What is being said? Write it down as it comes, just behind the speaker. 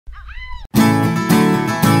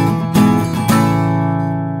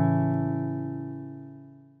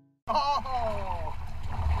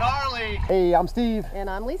Hey, I'm Steve. And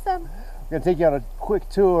I'm Lisa. We're going to take you on a quick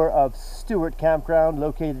tour of Stuart Campground,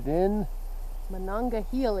 located in...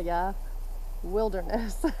 Monongahela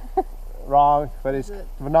Wilderness. Wrong, but it's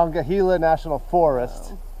Monongahela National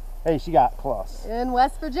Forest. Oh. Hey, she got close. In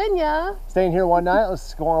West Virginia. Staying here one night,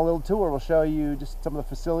 let's go on a little tour. We'll show you just some of the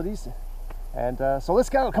facilities. And so let's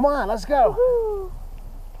go. Come on, let's go. Woo-hoo.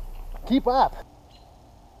 Keep up.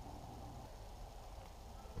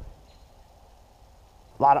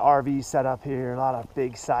 A lot of RVs set up here, a lot of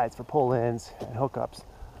big sites for pull-ins and hookups.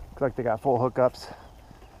 Looks like they got full hookups.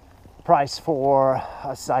 Price for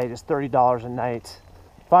a site is $30 a night.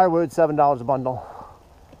 Firewood, $7 a bundle.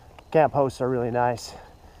 Camp hosts are really nice.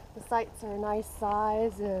 The sites are a nice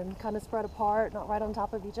size and kind of spread apart, not right on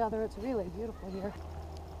top of each other. It's really beautiful here.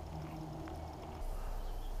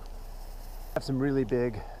 Have some really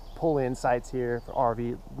big pull-in sites here for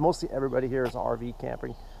RV. Mostly everybody here is RV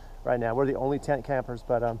camping right now. We're the only tent campers,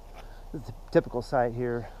 but it's a typical site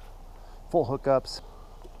here. Full hookups.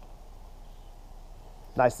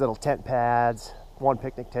 Nice little tent pads, one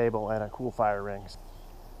picnic table, and a cool fire ring.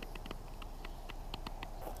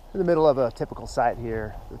 In the middle of a typical site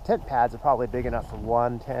here. The tent pads are probably big enough for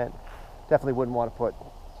one tent. Definitely wouldn't want to put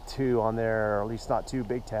two on there, or at least not two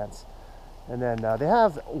big tents. And then they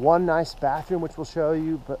have one nice bathroom, which we'll show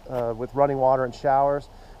you, but, with running water and showers.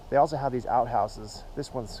 They also have these outhouses.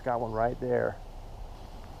 This one's got one right there.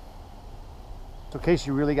 So in case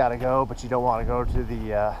you really got to go, but you don't want to go to the,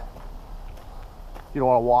 you don't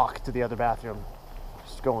want to walk to the other bathroom,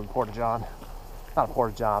 just go in Porta-John. Not a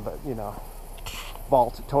Porta-John, but you know,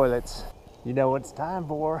 vault toilets. You know what it's time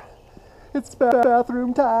for. It's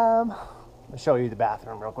bathroom time. I'll show you the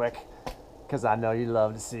bathroom real quick, because I know you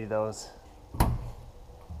love to see those.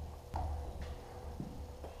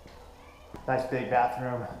 Nice big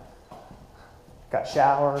bathroom. Got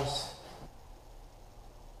showers.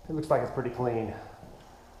 It looks like it's pretty clean.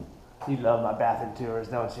 You love my bathroom tours,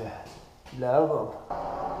 don't you? Love them.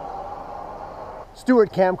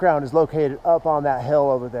 Stuart Campground is located up on that hill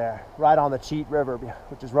over there, right on the Cheat River,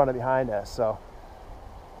 which is running behind us. So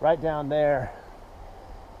right down there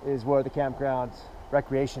is where the campground's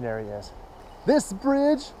recreation area is. This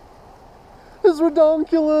bridge is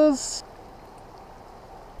redonkulous.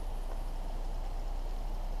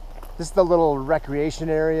 This is the little recreation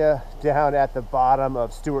area down at the bottom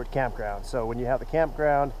of Stuart Campground. So when you have the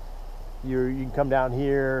campground, you can come down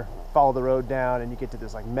here, follow the road down, and you get to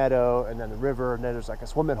this like meadow and then the river, and then there's like a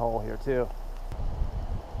swimming hole here too.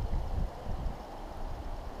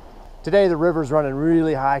 Today the river's running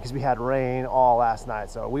really high because we had rain all last night,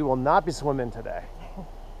 so we will not be swimming today.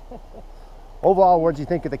 Overall, what did you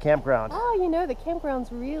think of the campground? Oh, you know, the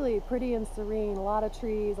campground's really pretty and serene. A lot of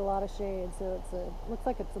trees, a lot of shade, so looks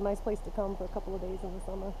like it's a nice place to come for a couple of days in the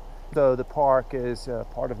summer. So the park is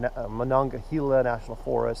part of Monongahela National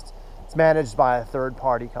Forest. It's managed by a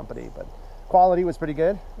third-party company, but quality was pretty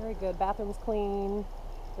good. Very good. Bathroom's clean.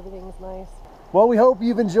 Everything's nice. Well, we hope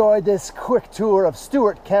you've enjoyed this quick tour of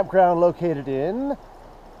Stuart Campground, located in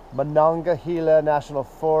Monongahela National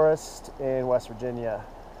Forest in West Virginia.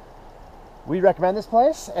 We recommend this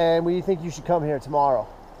place, and we think you should come here tomorrow.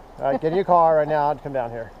 All right, get in your car right now and come down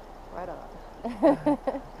here. Right on.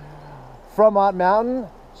 From Mott Mountain,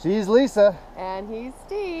 she's Lisa. And he's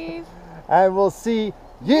Steve. And we'll see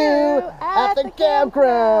you at the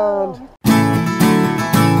campground.